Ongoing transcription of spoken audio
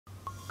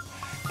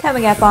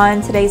Coming up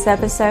on today's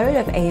episode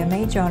of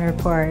AMA Drone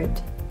Report,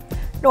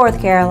 North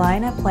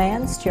Carolina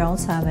plans drone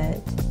summit.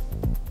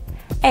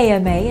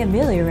 AMA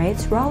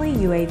ameliorates Raleigh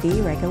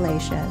UAV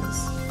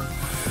regulations.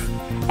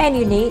 And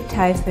Yuneec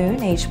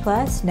Typhoon H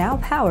Plus now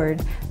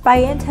powered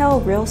by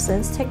Intel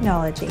RealSense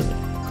technology.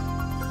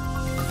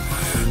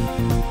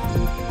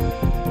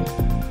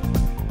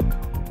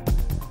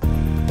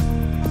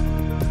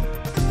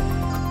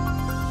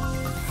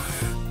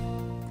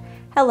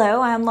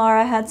 Hello, I'm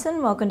Laura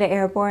Hudson. Welcome to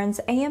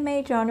Airborne's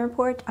AMA Drone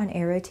Report on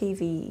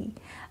Aero-TV,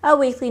 a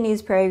weekly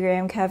news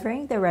program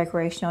covering the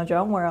recreational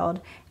drone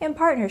world in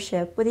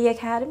partnership with the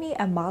Academy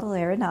of Model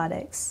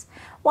Aeronautics,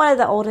 one of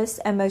the oldest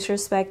and most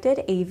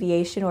respected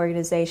aviation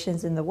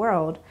organizations in the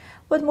world,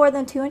 with more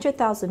than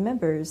 200,000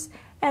 members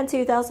and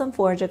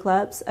 2,400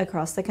 clubs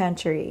across the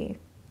country.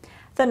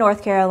 The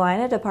North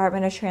Carolina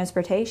Department of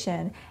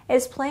Transportation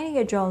is planning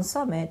a drone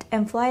summit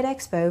and Flight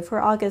Expo for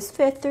August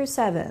 5th through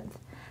 7th.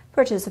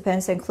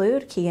 Participants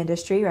include key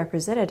industry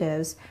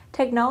representatives,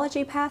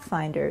 technology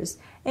pathfinders,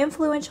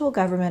 influential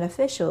government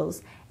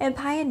officials, and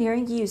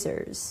pioneering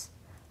users.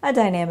 A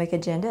dynamic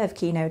agenda of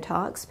keynote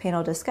talks,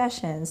 panel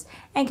discussions,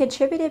 and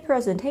contributed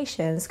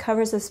presentations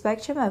covers a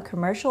spectrum of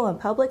commercial and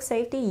public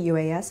safety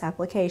UAS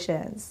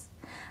applications.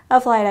 A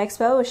Flight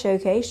Expo will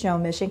showcase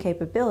drone mission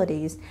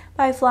capabilities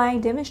by flying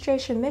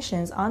demonstration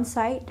missions on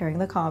site during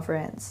the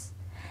conference.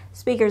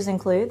 Speakers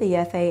include the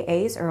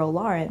FAA's Earl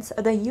Lawrence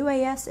of the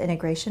UAS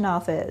Integration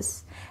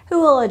Office,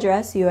 who will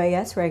address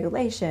UAS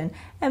regulation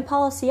and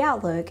policy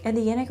outlook in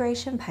the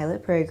Integration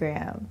Pilot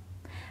Program.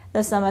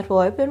 The summit will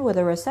open with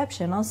a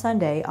reception on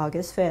Sunday,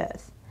 August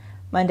 5th.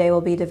 Monday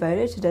will be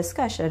devoted to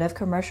discussion of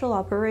commercial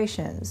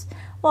operations,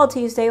 while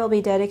Tuesday will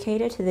be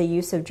dedicated to the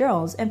use of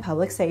drones in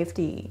public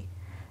safety.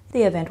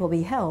 The event will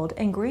be held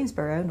in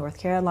Greensboro, North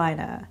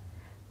Carolina.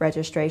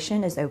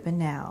 Registration is open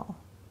now.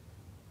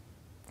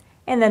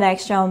 In the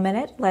next Drone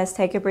Minute, let's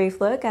take a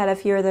brief look at a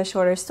few of the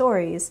shorter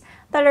stories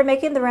that are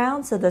making the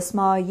rounds of the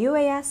small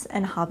UAS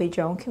and hobby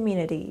drone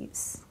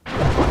communities.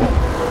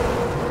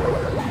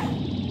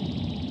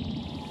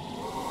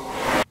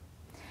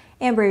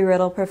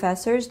 Embry-Riddle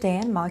professors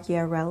Dan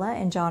Macchiarella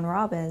and John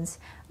Robbins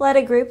led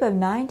a group of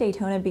 9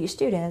 Daytona Beach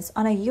students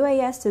on a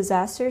UAS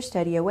disaster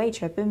study away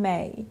trip in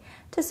May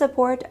to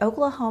support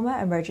Oklahoma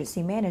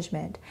Emergency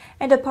Management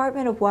and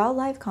Department of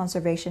Wildlife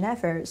Conservation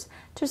efforts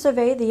to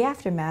survey the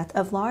aftermath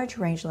of large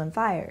rangeland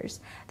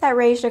fires that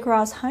raged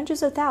across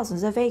hundreds of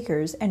thousands of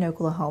acres in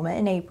Oklahoma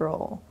in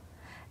April.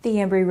 The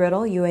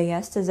Embry-Riddle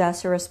UAS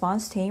disaster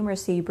response team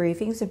received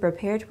briefings and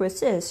prepared to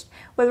assist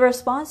with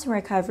response and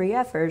recovery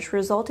efforts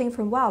resulting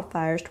from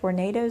wildfires,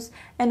 tornadoes,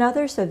 and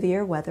other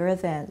severe weather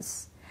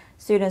events.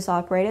 Students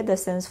operated the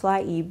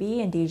SenseFly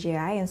EB and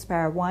DJI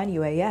Inspire 1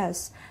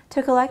 UAS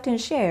to collect and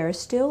share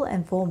still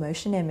and full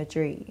motion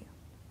imagery.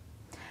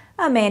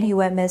 A man who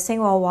went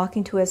missing while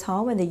walking to his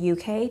home in the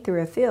UK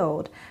through a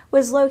field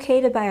was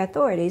located by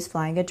authorities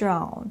flying a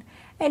drone,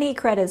 and he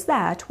credits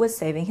that with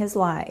saving his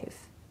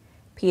life.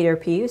 Peter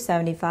Pugh,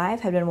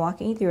 75, had been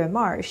walking through a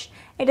marsh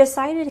and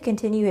decided to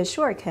continue his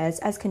shortcuts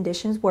as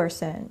conditions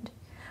worsened.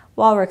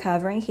 While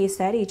recovering, he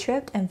said he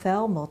tripped and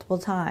fell multiple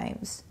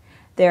times,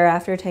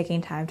 thereafter taking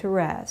time to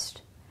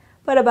rest.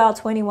 But about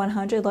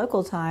 2100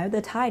 local time,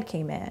 the tide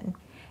came in.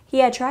 He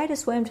had tried to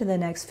swim to the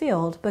next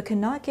field but could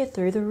not get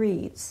through the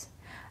reeds.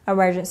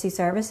 Emergency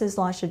services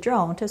launched a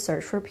drone to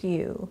search for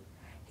Pugh.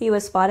 He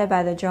was spotted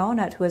by the drone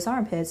up to his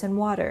armpits in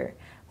water,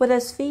 with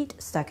his feet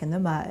stuck in the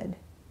mud.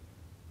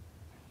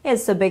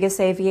 It's the biggest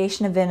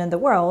aviation event in the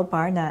world,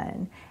 bar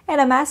none,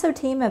 and a massive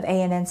team of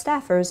A&N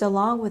staffers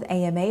along with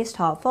AMA's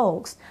top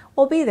folks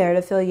will be there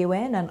to fill you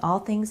in on all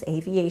things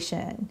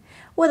aviation,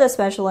 with a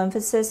special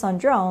emphasis on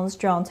drones,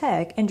 drone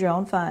tech, and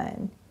drone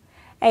fun.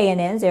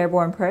 A&N's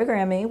airborne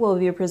programming will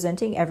be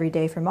presenting every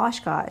day from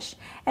Oshkosh,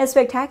 and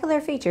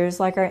spectacular features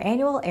like our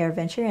annual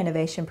AirVenture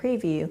Innovation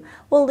Preview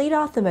will lead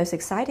off the most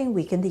exciting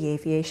week in the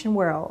aviation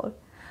world.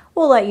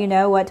 We'll let you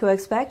know what to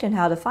expect and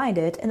how to find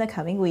it in the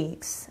coming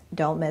weeks.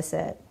 Don't miss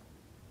it.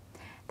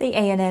 The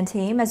A&N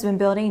team has been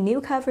building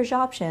new coverage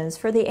options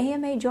for the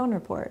AMA Drone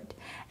Report,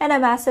 and a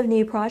massive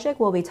new project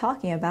we'll be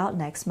talking about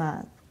next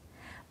month.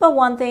 But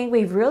one thing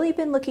we've really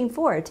been looking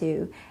forward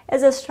to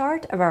is the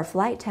start of our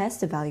flight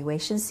test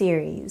evaluation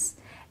series,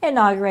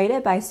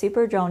 inaugurated by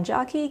super drone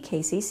jockey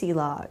Casey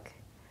Sealock.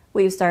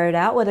 We've started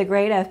out with a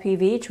great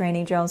FPV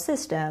training drone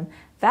system.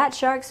 Fat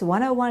Shark's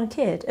 101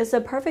 kit is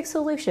the perfect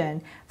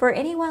solution for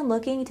anyone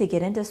looking to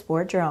get into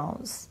sport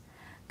drones.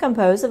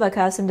 Composed of a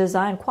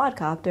custom-designed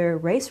quadcopter,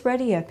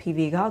 race-ready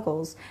FPV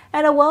goggles,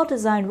 and a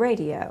well-designed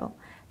radio,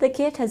 the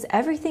kit has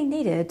everything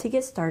needed to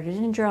get started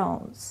in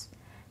drones.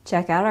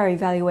 Check out our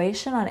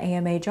evaluation on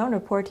AMA Drone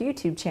Report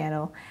YouTube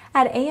channel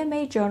at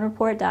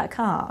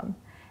amadronereport.com,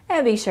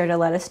 and be sure to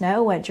let us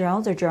know what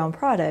drones or drone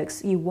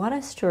products you want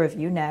us to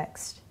review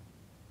next.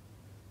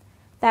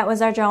 That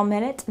was our Drone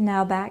Minute.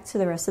 Now back to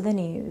the rest of the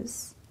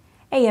news.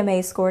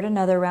 AMA scored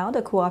another round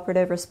of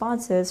cooperative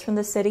responses from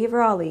the City of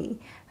Raleigh,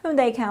 whom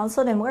they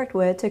counseled and worked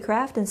with to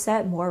craft and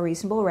set more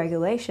reasonable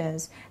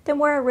regulations than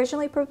were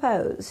originally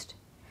proposed.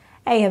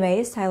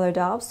 AMA's Tyler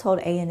Dobbs told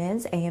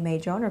ANN's AMA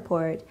Drone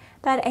Report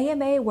that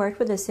AMA worked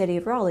with the City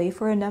of Raleigh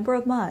for a number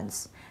of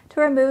months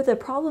to remove the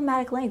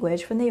problematic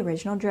language from the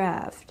original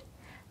draft.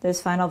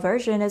 This final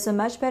version is a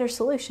much better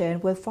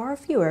solution with far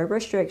fewer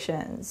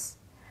restrictions.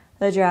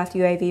 The draft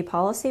UAV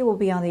policy will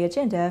be on the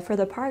agenda for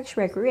the Parks,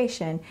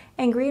 Recreation,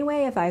 and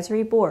Greenway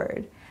Advisory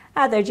Board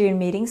at their June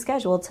meeting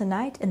scheduled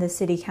tonight in the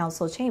City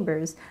Council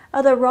chambers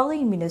of the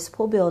Raleigh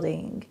Municipal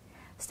Building.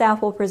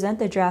 Staff will present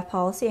the draft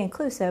policy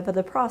inclusive of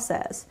the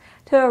process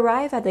to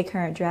arrive at the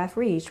current draft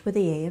reached with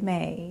the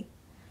AMA.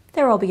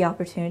 There will be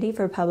opportunity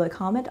for public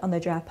comment on the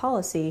draft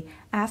policy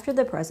after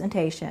the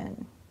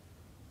presentation.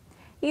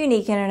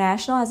 Yuneec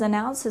International has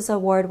announced its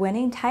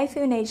award-winning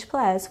Typhoon H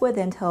Plus with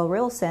Intel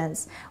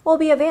RealSense will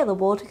be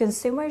available to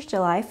consumers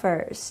July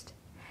 1st.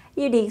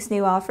 Yuneec's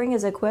new offering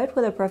is equipped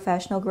with a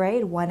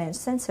professional-grade 1-inch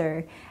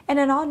sensor and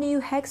an all-new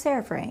hex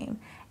airframe,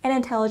 and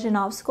intelligent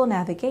obstacle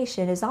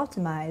navigation is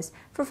optimized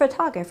for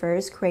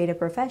photographers, creative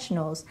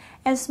professionals,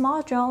 and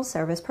small drone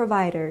service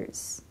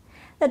providers.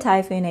 The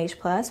Typhoon H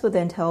Plus with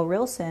Intel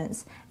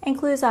RealSense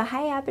includes a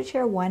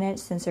high-aperture 1-inch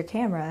sensor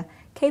camera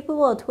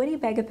capable of 20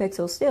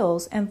 megapixel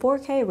stills and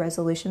 4K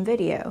resolution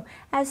video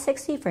at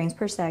 60 frames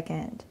per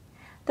second.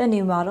 The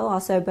new model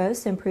also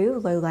boasts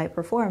improved low-light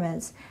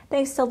performance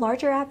thanks to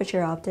larger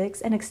aperture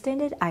optics and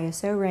extended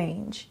ISO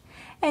range,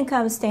 and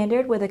comes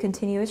standard with a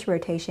continuous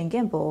rotation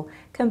gimbal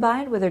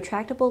combined with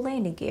retractable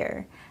landing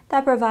gear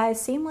that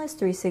provides seamless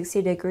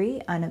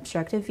 360-degree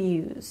unobstructed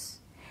views.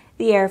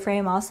 The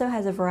airframe also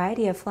has a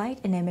variety of flight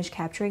and image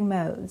capturing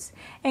modes,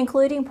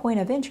 including point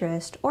of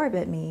interest,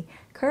 orbit me,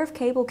 curved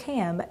cable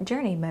cam,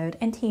 journey mode,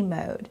 and team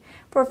mode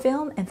for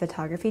film and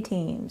photography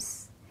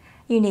teams.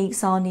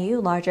 Yuneec's all-new,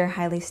 larger,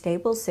 highly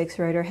stable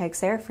 6-rotor hex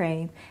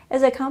airframe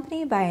is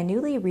accompanied by a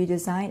newly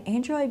redesigned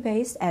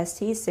Android-based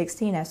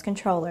ST16S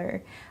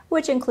controller,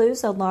 which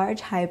includes a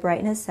large,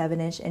 high-brightness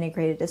 7-inch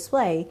integrated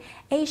display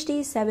HD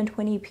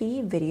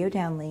 720p video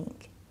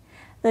downlink.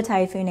 The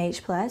Typhoon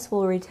H Plus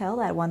will retail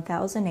at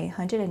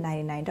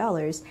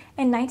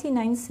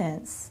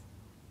 $1,899.99.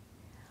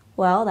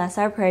 Well, that's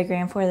our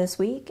program for this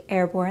week.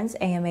 Airborne's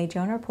AMA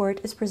Drone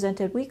Report is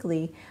presented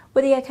weekly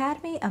with the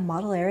Academy of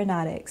Model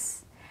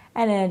Aeronautics.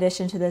 And in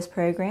addition to this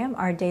program,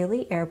 our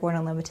daily Airborne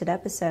Unlimited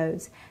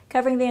episodes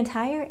covering the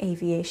entire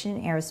aviation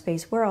and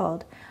aerospace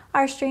world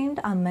are streamed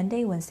on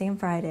Monday, Wednesday, and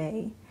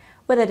Friday,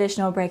 with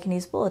additional breaking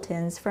news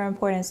bulletins for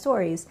important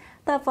stories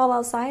that fall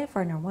outside of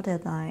our normal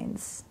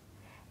deadlines.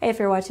 If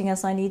you're watching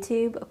us on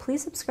YouTube,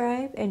 please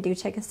subscribe and do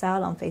check us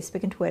out on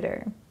Facebook and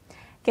Twitter.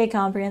 Get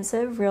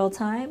comprehensive,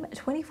 real-time,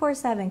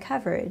 24/7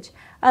 coverage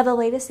of the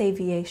latest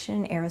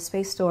aviation and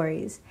aerospace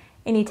stories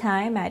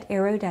anytime at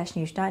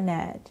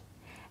aero-news.net.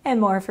 And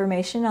more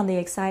information on the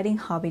exciting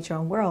hobby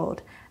drone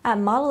world at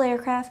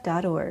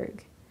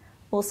modelaircraft.org.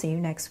 We'll see you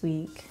next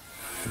week.